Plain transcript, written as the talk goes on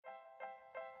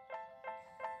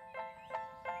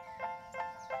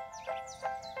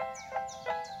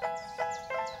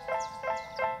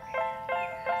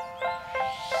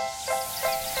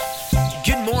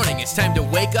It's time to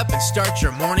wake up and start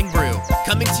your morning brew.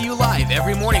 Coming to you live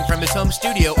every morning from his home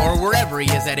studio or wherever he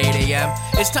is at 8 a.m.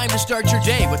 It's time to start your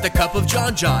day with a cup of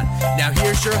John John. Now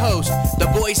here's your host, the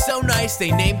boy so nice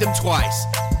they named him twice,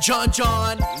 John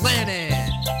John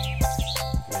Lennon.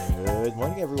 Good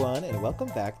morning, everyone, and welcome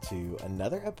back to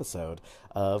another episode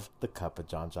of the Cup of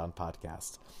John John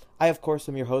podcast. I, of course,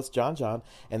 am your host, John John,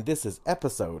 and this is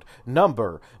episode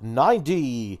number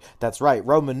 90. That's right,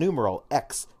 Roman numeral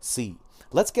XC.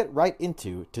 Let's get right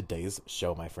into today's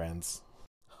show, my friends.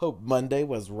 Hope Monday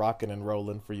was rocking and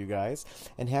rolling for you guys,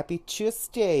 and happy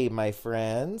Tuesday, my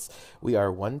friends. We are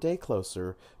one day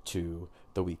closer to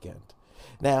the weekend.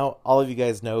 Now, all of you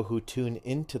guys know who tune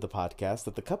into the podcast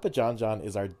that the Cup of John John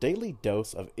is our daily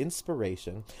dose of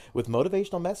inspiration with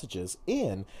motivational messages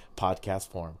in podcast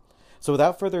form. So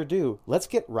without further ado, let's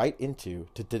get right into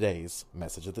today's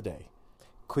message of the day.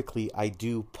 Quickly, I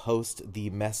do post the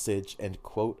message and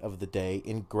quote of the day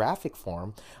in graphic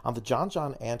form on the John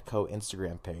John & Co.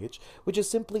 Instagram page, which is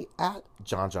simply at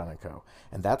John John & Co.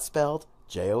 And that's spelled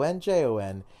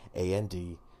JONJONANDCO.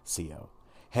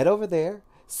 Head over there,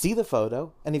 see the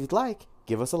photo, and if you'd like,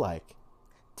 give us a like.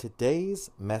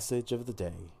 Today's message of the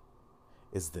day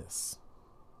is this: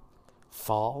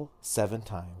 fall 7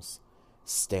 times,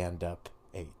 stand up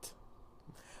 8.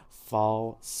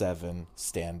 Fall 7,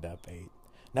 stand up 8.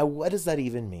 Now, what does that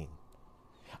even mean?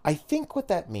 I think what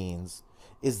that means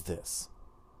is this: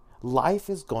 life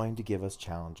is going to give us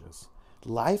challenges.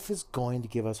 Life is going to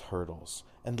give us hurdles.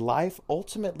 And life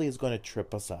ultimately is going to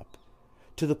trip us up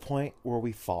to the point where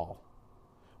we fall,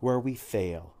 where we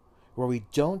fail, where we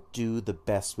don't do the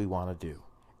best we want to do.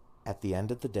 At the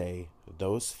end of the day,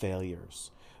 those failures,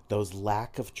 those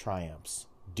lack of triumphs,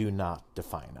 do not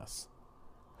define us.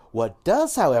 What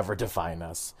does, however, define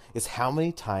us is how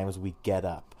many times we get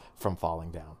up from falling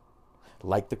down.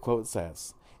 Like the quote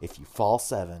says, if you fall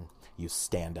 7, you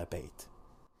stand up 8.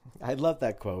 I love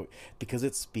that quote because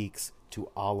it speaks to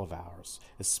all of ours,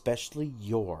 especially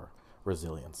your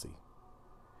resiliency.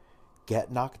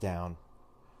 Get knocked down,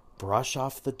 brush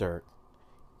off the dirt,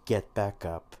 get back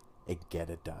up, and get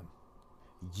it done.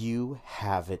 You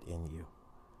have it in you.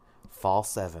 Fall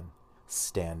 7,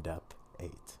 stand up 8.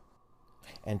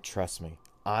 And trust me,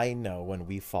 I know when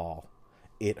we fall,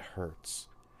 it hurts.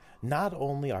 Not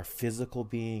only our physical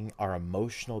being, our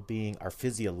emotional being, our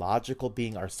physiological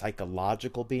being, our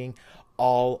psychological being,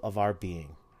 all of our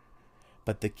being.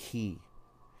 But the key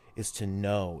is to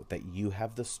know that you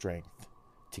have the strength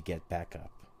to get back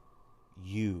up.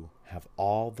 You have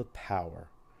all the power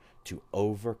to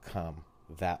overcome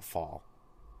that fall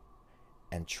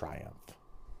and triumph.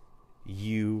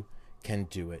 You can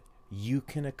do it. You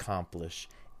can accomplish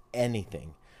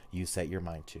anything you set your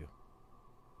mind to.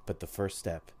 But the first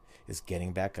step is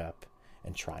getting back up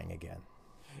and trying again.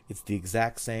 It's the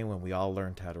exact same when we all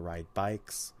learned how to ride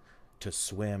bikes, to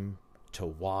swim, to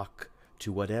walk,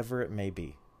 to whatever it may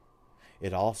be.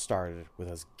 It all started with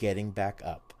us getting back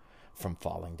up from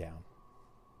falling down.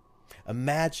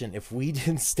 Imagine if we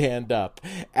didn't stand up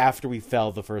after we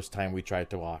fell the first time we tried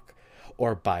to walk,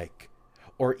 or bike,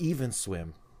 or even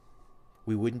swim.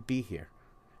 We wouldn't be here,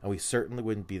 and we certainly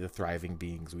wouldn't be the thriving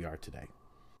beings we are today.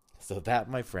 So that,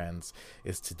 my friends,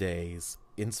 is today's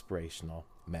inspirational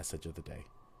message of the day.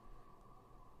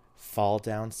 Fall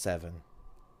down 7,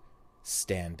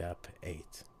 stand up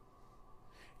 8.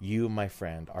 You, my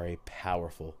friend, are a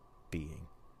powerful being.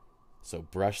 So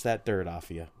brush that dirt off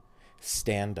you,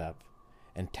 stand up,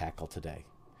 and tackle today.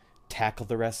 Tackle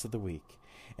the rest of the week,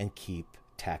 and keep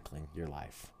tackling your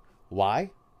life. Why?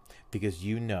 Because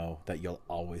you know that you'll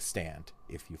always stand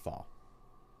if you fall.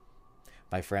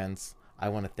 My friends, I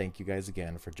want to thank you guys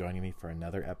again for joining me for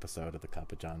another episode of the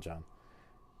Cup of John John.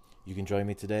 You can join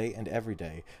me today and every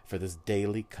day for this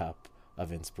daily cup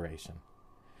of inspiration.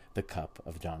 The Cup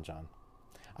of John John.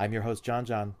 I'm your host, John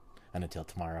John, and until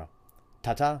tomorrow,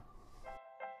 ta-ta!